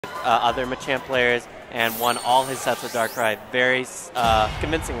other Machamp players and won all his sets with Darkrai very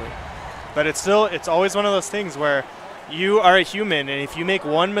convincingly. But it's always one of those things where you are a human, and if you make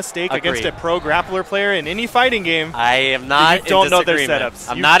one mistake against a pro grappler player in any fighting game, I am not. You don't know their setups.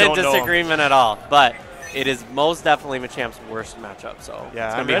 I'm not in disagreement at all, but it is most definitely Machamp's worst matchup. So yeah,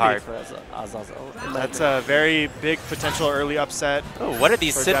 it's gonna be hard for us. That's a very big potential early upset. Oh, what are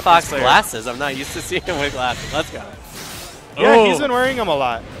these CidFox glasses? I'm not used to seeing him with glasses. Let's go. Yeah, he's been wearing them a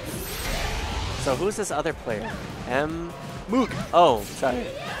lot. So who's this other player? Moog. Oh, sorry.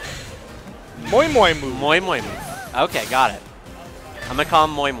 Moi Moog. Moi Moog. Okay, got it. I'm going to call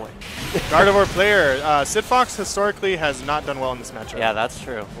him Moi Moi. Gardevoir player. CidFox historically has not done well in this matchup. Yeah, that's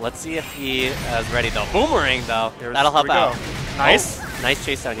true. Let's see if he is ready, though. Boomerang, though. That'll help out. Nice. Oh, nice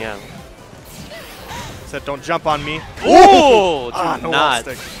chase down, yeah. Said, don't jump on me. Ooh! Do no not.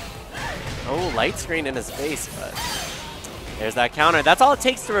 stick. Oh, light screen in his face, but there's that counter. That's all it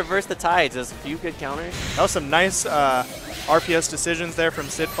takes to reverse the tides. Just a few good counters. That was some nice RPS decisions there from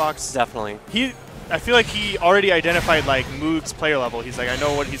CidFox. Definitely. I feel like he already identified like Moog's player level. He's like, I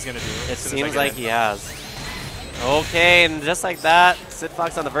know what he's gonna do. It seems like he has. Okay, and just like that,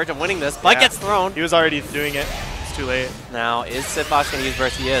 CidFox on the verge of winning this, but gets thrown. He was already doing it. It's too late. Now, is CidFox gonna use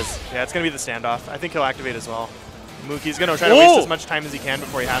burst? He is. Yeah, it's gonna be the standoff. I think he'll activate as well. Moog, he's gonna try to waste as much time as he can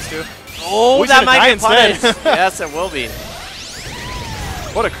before he has to. Oh, that might be punished. Yes, it will be.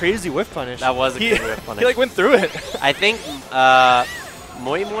 What a crazy whiff punish. That was a crazy whiff punish. He like went through it. I think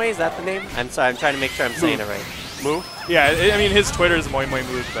Moi Moi, is that the name? I'm sorry, I'm trying to make sure I'm saying it right. Moog? Yeah, I mean his Twitter is Moi Moi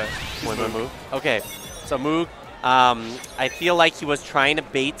Moog, but Moi Moi Moog. Okay, so Moog, I feel like he was trying to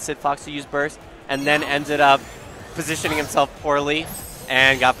bait CidFox to use burst, and then ended up positioning himself poorly,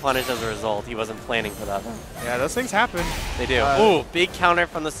 and got punished as a result. He wasn't planning for that. Yeah, those things happen. They do. Ooh, big counter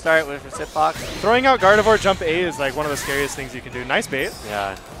from the start for CidFox. Throwing out Gardevoir jump A is like one of the scariest things you can do. Nice bait.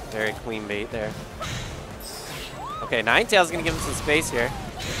 Yeah, very clean bait there. Okay, Ninetales going to give him some space here.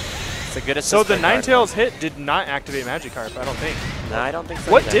 It's a good assist. So the Ninetales hit did not activate Magikarp, I don't think. No, I don't think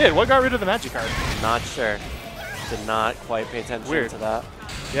so. What did? What got rid of the Magikarp? Not sure. Did not quite pay attention to that.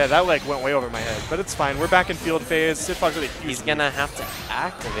 Yeah, that like went way over my head, but it's fine. We're back in field phase. CidFox with a huge He's going to have to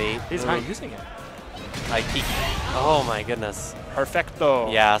activate. He's not using it. Oh my goodness. Perfecto.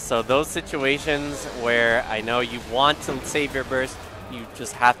 Yeah, so those situations where I know you want to save your burst, you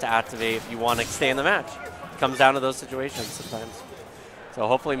just have to activate if you want to stay in the match. It comes down to those situations sometimes. So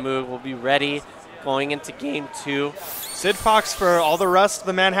hopefully Moog will be ready going into game 2. CidFox, for all the rust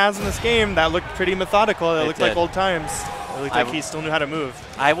the man has in this game, that looked pretty methodical. That looked like old times. It looked like he still knew how to move.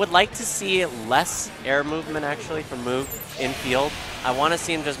 I would like to see less air movement, actually, from Moog in field. I want to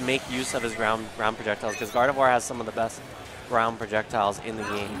see him just make use of his ground projectiles, because Gardevoir has some of the best ground projectiles in the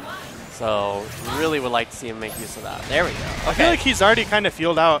game. So really would like to see him make use of that. There we go. Okay. I feel like he's already kind of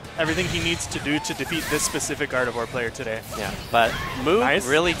filled out everything he needs to do to defeat this specific Gardevoir player today. Yeah, but Moog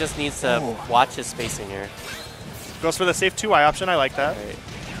really just needs to watch his spacing here. Goes for the safe 2i option. I like that. Right.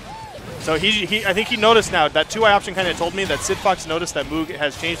 So I think he noticed now. That 2i option kind of told me that CidFox noticed that Moog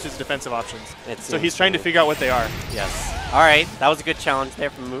has changed his defensive options. So he's trying to figure out what they are. Yes. All right. That was a good challenge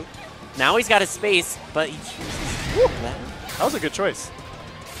there from Moog. Now he's got his space, but he chooses that. That was a good choice.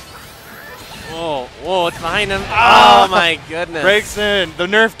 Whoa, whoa, it's behind him. Oh, my goodness. Breaks in. The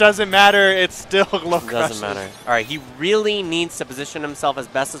nerf doesn't matter. It's still low crush. Doesn't matter. All right, he really needs to position himself as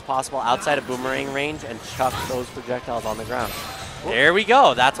best as possible outside of boomerang range and chuck those projectiles on the ground. There we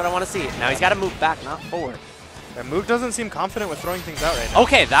go. That's what I want to see. Now he's got to move back, not forward. Yeah, Moog doesn't seem confident with throwing things out right now.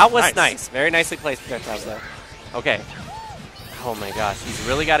 Okay, that was nice. Very nicely placed projectiles there. Okay. Oh my gosh, he's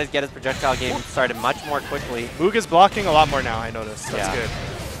really got to get his projectile game started much more quickly. Moog is blocking a lot more now, I noticed. That's good.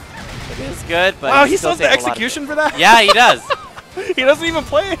 It is good, but wow, he still has the execution for that? Yeah, he does. He doesn't even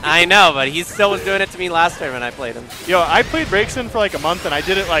play. I know, but he still was doing it to me last time when I played him. Yo, I played Breakson for like a month, and I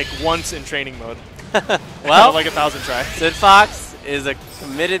did it like once in training mode. Well, like 1,000 tries. CidFox is a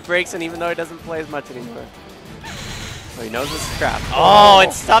committed Breakson, even though he doesn't play as much anymore. So he knows this is crap. Oh,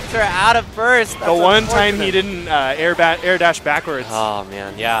 it stuffed her out of burst. That's the one time he didn't air dash backwards. Oh,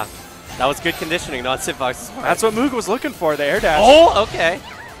 man, yeah. That was good conditioning, not CidFox's part. That's what Moog was looking for, the air dash. Oh, okay.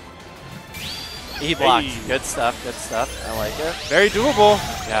 He blocked. Hey. Good stuff, good stuff. I like it. Very doable.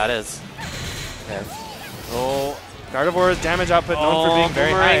 Yeah, it is. Okay. Oh. Gardevoir's damage output known for being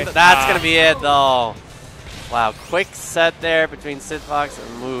very high. That's going to be it, though. Wow, quick set there between CidFox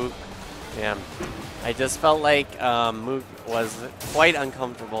and Moog. Damn. I just felt like Moog was quite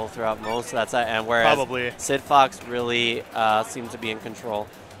uncomfortable throughout most of that set, and whereas CidFox really seemed to be in control.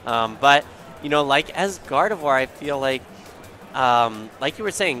 But, you know, like as Gardevoir, I feel like Like you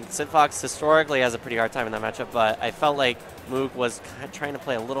were saying, CidFox historically has a pretty hard time in that matchup, but I felt like Moog was trying to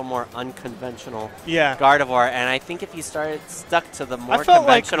play a little more unconventional Gardevoir, and I think if he stuck to the more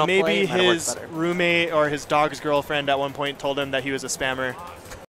conventional play, maybe his roommate or his dog's girlfriend at one point told him that he was a spammer.